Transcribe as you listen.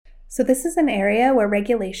So this is an area where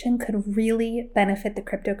regulation could really benefit the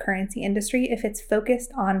cryptocurrency industry if it's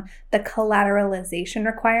focused on the collateralization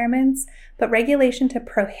requirements, but regulation to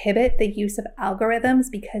prohibit the use of algorithms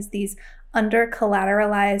because these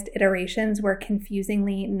under-collateralized iterations were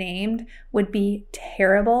confusingly named would be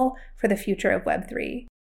terrible for the future of Web3.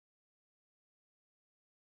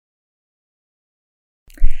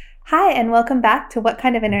 Hi, and welcome back to What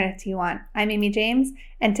Kind of Internet Do You Want? I'm Amy James,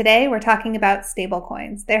 and today we're talking about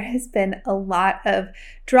stablecoins. There has been a lot of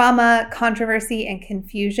drama, controversy, and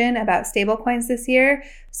confusion about stablecoins this year,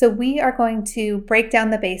 so we are going to break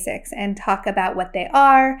down the basics and talk about what they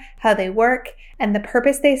are, how they work, and the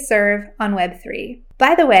purpose they serve on Web3.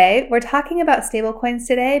 By the way, we're talking about stablecoins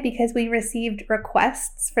today because we received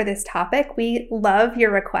requests for this topic. We love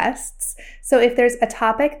your requests, so if there's a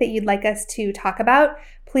topic that you'd like us to talk about,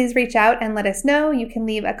 please reach out and let us know. You can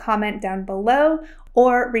leave a comment down below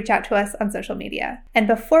or reach out to us on social media. And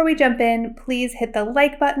before we jump in, please hit the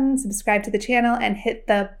like button, subscribe to the channel, and hit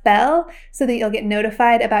the bell so that you'll get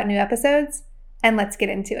notified about new episodes. And let's get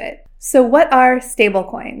into it. So what are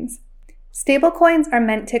stablecoins? Stablecoins are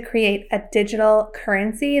meant to create a digital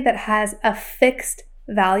currency that has a fixed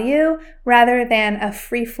value rather than a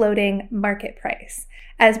free-floating market price.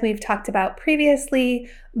 As we've talked about previously,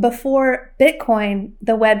 before Bitcoin,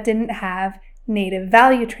 the web didn't have native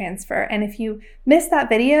value transfer. And if you missed that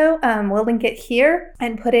video, we'll link it here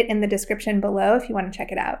and put it in the description below if you want to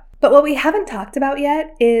check it out. But what we haven't talked about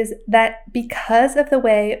yet is that because of the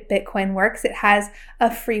way Bitcoin works, it has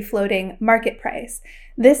a free-floating market price.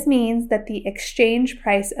 This means that the exchange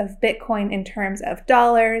price of Bitcoin in terms of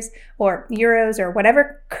dollars or euros or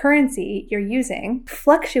whatever currency you're using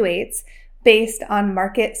fluctuates based on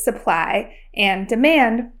market supply and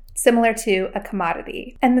demand, similar to a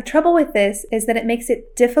commodity. And the trouble with this is that it makes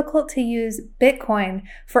it difficult to use Bitcoin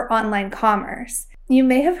for online commerce. You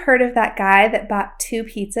may have heard of that guy that bought 2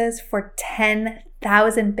 pizzas for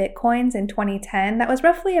 10,000 Bitcoins in 2010. That was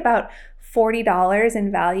roughly about $40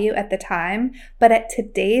 in value at the time. But at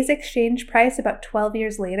today's exchange price, about 12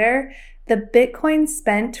 years later, the Bitcoin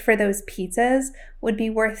spent for those pizzas would be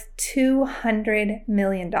worth $200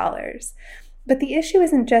 million. But the issue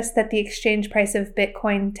isn't just that the exchange price of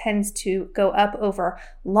Bitcoin tends to go up over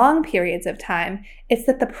long periods of time. It's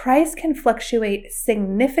that the price can fluctuate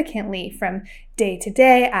significantly from day to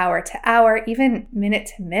day, hour to hour, even minute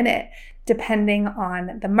to minute, depending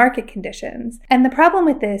on the market conditions. And the problem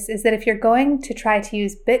with this is that if you're going to try to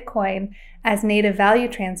use Bitcoin as native value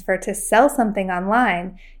transfer to sell something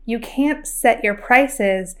online, you can't set your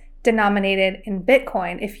prices denominated in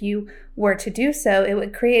Bitcoin. If you were to do so, it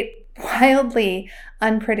would create wildly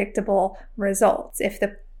unpredictable results. If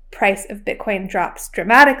the price of Bitcoin drops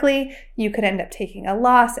dramatically, you could end up taking a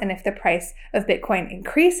loss. And if the price of Bitcoin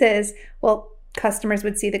increases, well, customers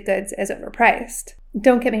would see the goods as overpriced.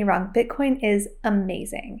 Don't get me wrong, Bitcoin is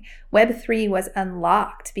amazing. Web3 was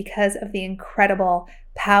unlocked because of the incredible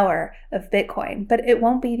power of Bitcoin, but it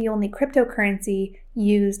won't be the only cryptocurrency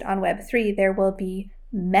used on Web3. There will be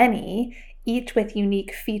many, each with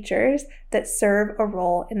unique features that serve a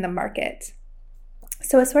role in the market.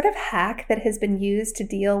 So a sort of hack that has been used to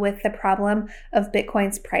deal with the problem of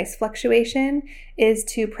Bitcoin's price fluctuation is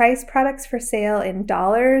to price products for sale in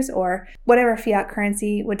dollars or whatever fiat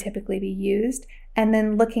currency would typically be used, and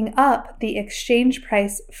then looking up the exchange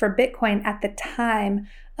price for Bitcoin at the time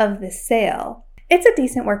of the sale. It's a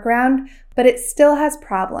decent workaround, but it still has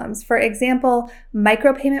problems. For example,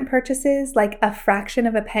 micropayment purchases like a fraction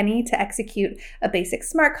of a penny to execute a basic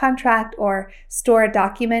smart contract or store a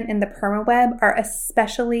document in the permaweb are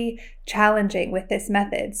especially challenging with this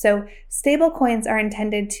method. So stablecoins are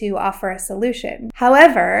intended to offer a solution.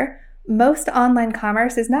 However, most online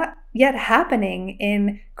commerce is not yet happening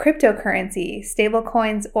in cryptocurrency,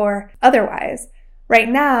 stablecoins, or otherwise. Right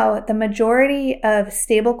now, the majority of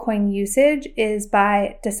stablecoin usage is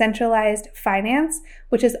by decentralized finance,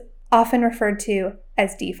 which is often referred to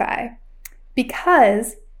as DeFi.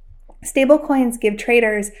 Because stablecoins give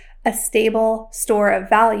traders a stable store of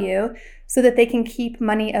value so that they can keep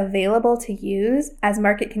money available to use as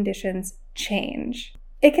market conditions change.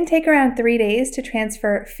 It can take around 3 days to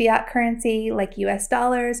transfer fiat currency like US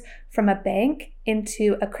dollars from a bank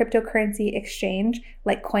into a cryptocurrency exchange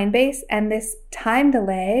like Coinbase, and this time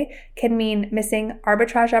delay can mean missing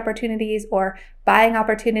arbitrage opportunities or buying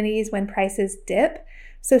opportunities when prices dip.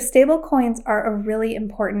 So stablecoins are a really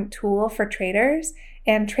important tool for traders,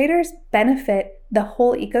 and traders benefit the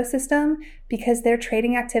whole ecosystem because their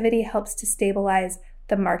trading activity helps to stabilize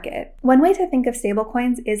the market. One way to think of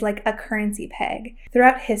stablecoins is like a currency peg.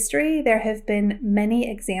 Throughout history, there have been many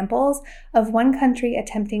examples of one country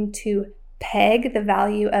attempting to peg the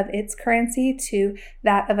value of its currency to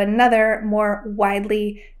that of another more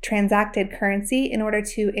widely transacted currency in order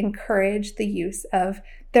to encourage the use of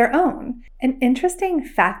their own. An interesting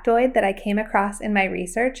factoid that I came across in my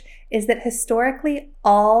research is that historically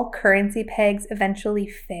all currency pegs eventually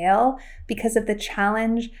fail because of the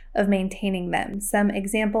challenge of maintaining them. Some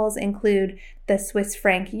examples include the Swiss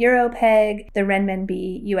franc euro peg, the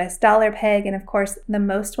renminbi US dollar peg, and of course the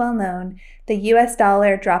most well-known, the US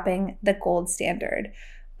dollar dropping the gold standard.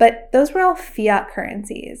 But those were all fiat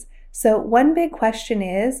currencies. So one big question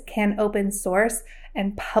is, can open source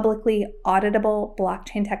and publicly auditable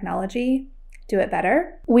blockchain technology do it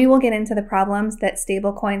better? We will get into the problems that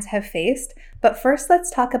stablecoins have faced, but first let's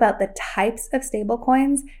talk about the types of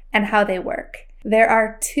stablecoins and how they work. There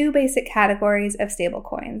are two basic categories of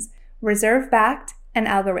stablecoins: reserve-backed and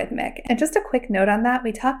algorithmic. And just a quick note on that,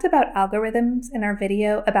 we talked about algorithms in our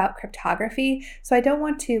video about cryptography, so I don't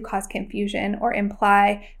want to cause confusion or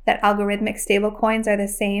imply that algorithmic stablecoins are the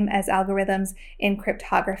same as algorithms in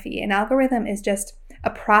cryptography. An algorithm is just a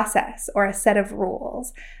process or a set of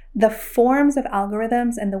rules. The forms of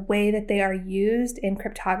algorithms and the way that they are used in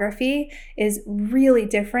cryptography is really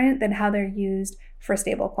different than how they're used for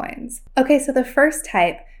stablecoins. Okay, so the first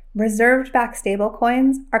type, reserve-backed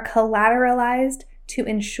stablecoins, are collateralized to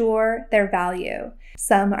ensure their value.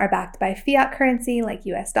 Some are backed by fiat currency like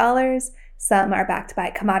US dollars, some are backed by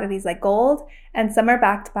commodities like gold, and some are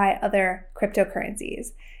backed by other cryptocurrencies.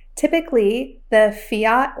 Typically, the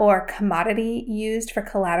fiat or commodity used for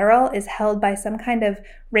collateral is held by some kind of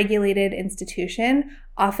regulated institution,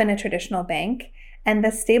 often a traditional bank, and the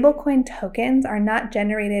stablecoin tokens are not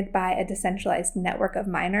generated by a decentralized network of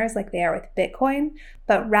miners like they are with Bitcoin,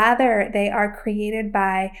 but rather they are created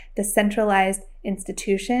by the centralized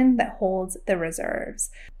institution that holds the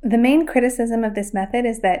reserves. The main criticism of this method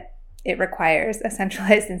is that it requires a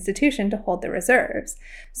centralized institution to hold the reserves.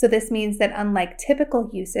 So this means that unlike typical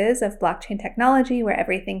uses of blockchain technology where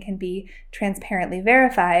everything can be transparently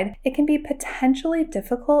verified, it can be potentially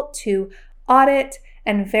difficult to audit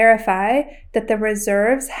and verify that the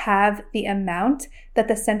reserves have the amount that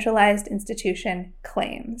the centralized institution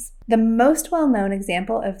claims. The most well-known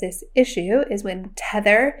example of this issue is when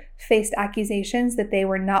Tether faced accusations that they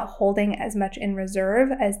were not holding as much in reserve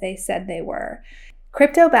as they said they were.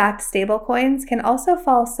 Crypto-backed stablecoins can also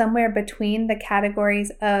fall somewhere between the categories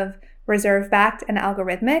of reserve-backed and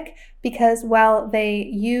algorithmic because while they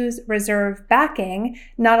use reserve backing,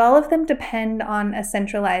 not all of them depend on a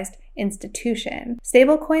centralized institution.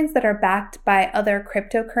 Stablecoins that are backed by other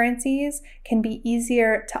cryptocurrencies can be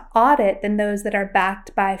easier to audit than those that are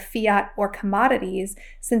backed by fiat or commodities,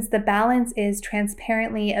 since the balance is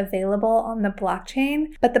transparently available on the blockchain.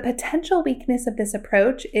 But the potential weakness of this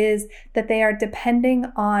approach is that they are depending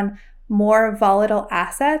on more volatile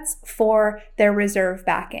assets for their reserve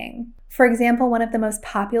backing. For example, one of the most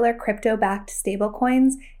popular crypto-backed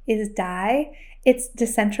stablecoins is DAI. It's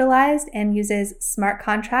decentralized and uses smart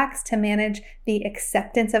contracts to manage the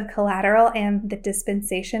acceptance of collateral and the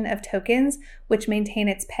dispensation of tokens, which maintain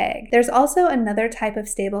its peg. There's also another type of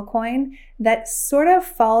stablecoin that sort of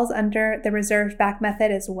falls under the reserve-backed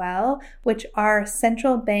method as well, which are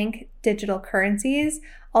central bank digital currencies,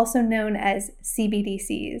 also known as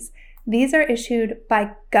CBDCs. These are issued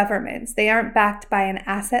by governments. They aren't backed by an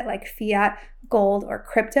asset like fiat, gold, or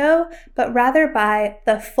crypto, but rather by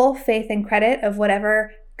the full faith and credit of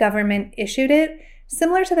whatever government issued it,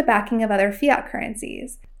 similar to the backing of other fiat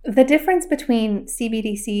currencies. The difference between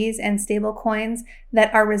CBDCs and stablecoins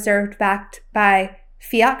that are reserved backed by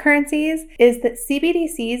fiat currencies is that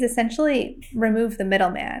CBDCs essentially remove the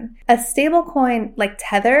middleman. A stablecoin like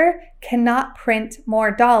Tether cannot print more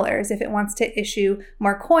dollars. If it wants to issue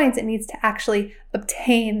more coins, it needs to actually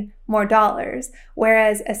obtain more dollars.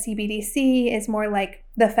 Whereas a CBDC is more like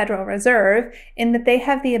the Federal Reserve in that they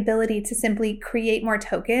have the ability to simply create more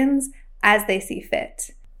tokens as they see fit.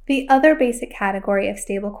 The other basic category of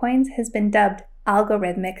stablecoins has been dubbed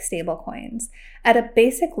algorithmic stablecoins. At a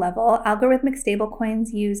basic level, algorithmic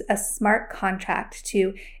stablecoins use a smart contract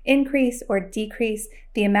to increase or decrease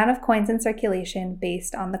the amount of coins in circulation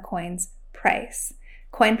based on the coin's price.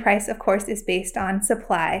 Coin price, of course, is based on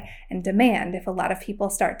supply and demand. If a lot of people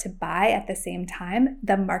start to buy at the same time,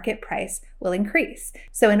 the market price will increase.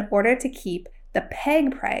 So in order to keep the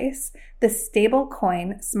peg price, the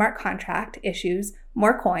stablecoin smart contract issues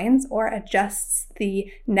more coins or adjusts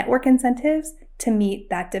the network incentives to meet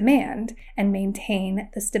that demand and maintain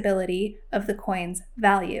the stability of the coin's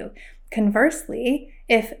value. Conversely,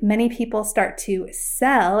 if many people start to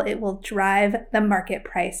sell, it will drive the market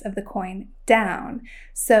price of the coin down.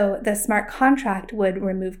 So the smart contract would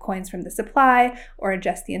remove coins from the supply or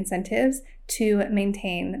adjust the incentives to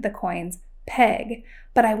maintain the coin's peg.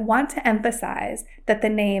 But I want to emphasize that the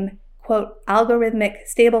name, quote, algorithmic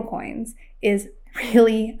stablecoins is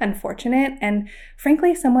really unfortunate and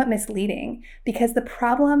frankly somewhat misleading, because the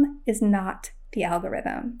problem is not the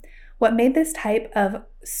algorithm. What made this type of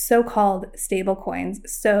so-called stablecoins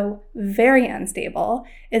so very unstable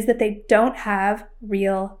is that they don't have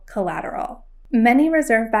real collateral. Many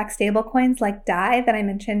reserve-backed stablecoins like DAI that I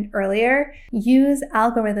mentioned earlier use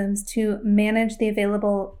algorithms to manage the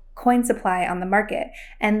available coin supply on the market,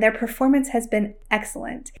 and their performance has been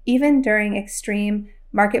excellent. Even during extreme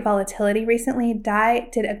market volatility recently, DAI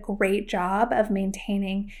did a great job of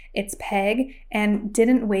maintaining its peg and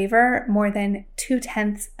didn't waver more than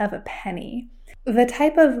 0.2 of a penny. The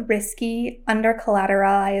type of risky,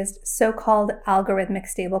 under-collateralized, so-called algorithmic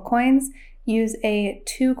stablecoins use a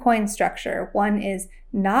two-coin structure. One is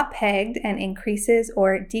not pegged and increases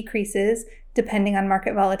or decreases depending on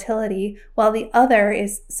market volatility, while the other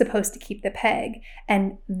is supposed to keep the peg.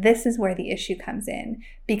 And this is where the issue comes in,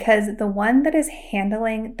 because the one that is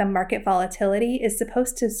handling the market volatility is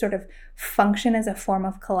supposed to sort of function as a form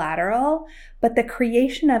of collateral, but the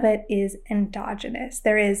creation of it is endogenous.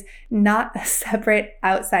 There is not a separate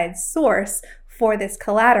outside source for this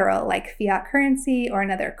collateral like fiat currency or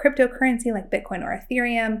another cryptocurrency like Bitcoin or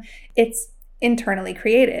Ethereum. It's internally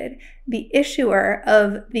created. The issuer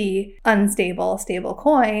of the unstable stable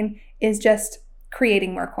coin is just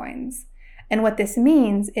creating more coins. And what this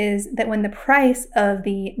means is that when the price of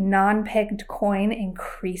the non-pegged coin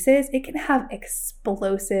increases, it can have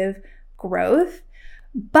explosive growth.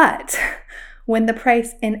 But when the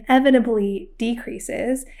price inevitably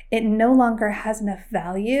decreases, it no longer has enough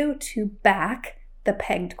value to back the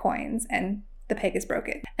pegged coins, and the peg is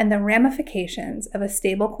broken. And the ramifications of a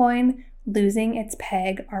stable coin losing its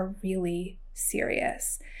peg are really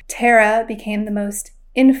serious. Terra became the most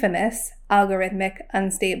infamous algorithmic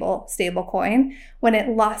unstable stablecoin when it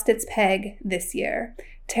lost its peg this year.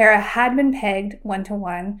 Terra had been pegged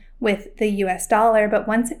 1-to-1 with the US dollar, but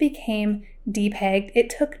once it became depegged, it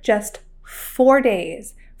took just 4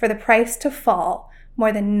 days for the price to fall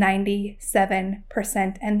more than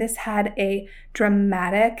 97%. And this had a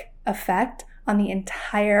dramatic effect on the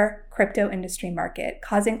entire crypto industry market,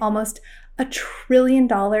 causing almost $1 trillion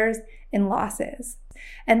in losses.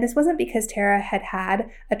 And this wasn't because Terra had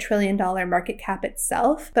a $1 trillion market cap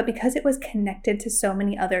itself, but because it was connected to so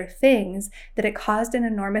many other things that it caused an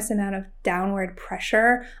enormous amount of downward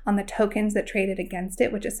pressure on the tokens that traded against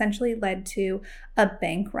it, which essentially led to a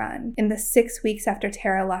bank run. In the 6 weeks after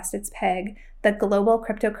Terra lost its peg, the global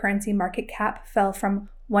cryptocurrency market cap fell from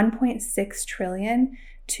 1.6 trillion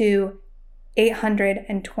to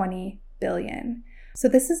 820 billion. So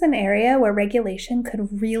this is an area where regulation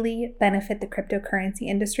could really benefit the cryptocurrency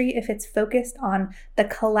industry if it's focused on the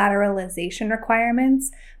collateralization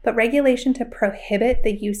requirements, but regulation to prohibit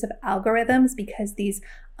the use of algorithms because these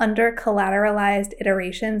under-collateralized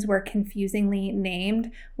iterations were confusingly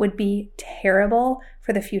named would be terrible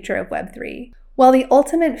for the future of Web3. While the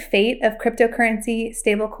ultimate fate of cryptocurrency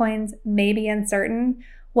stablecoins may be uncertain,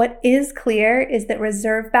 what is clear is that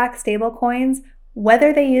reserve-backed stablecoins,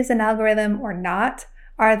 whether they use an algorithm or not,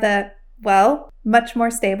 are the, much more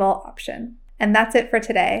stable option. And that's it for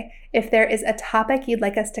today. If there is a topic you'd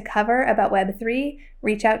like us to cover about Web3,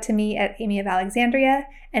 reach out to me at Amy of Alexandria,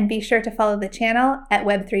 and be sure to follow the channel at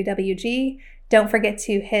Web3WG. Don't forget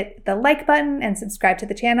to hit the like button and subscribe to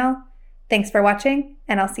the channel. Thanks for watching,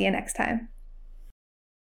 and I'll see you next time.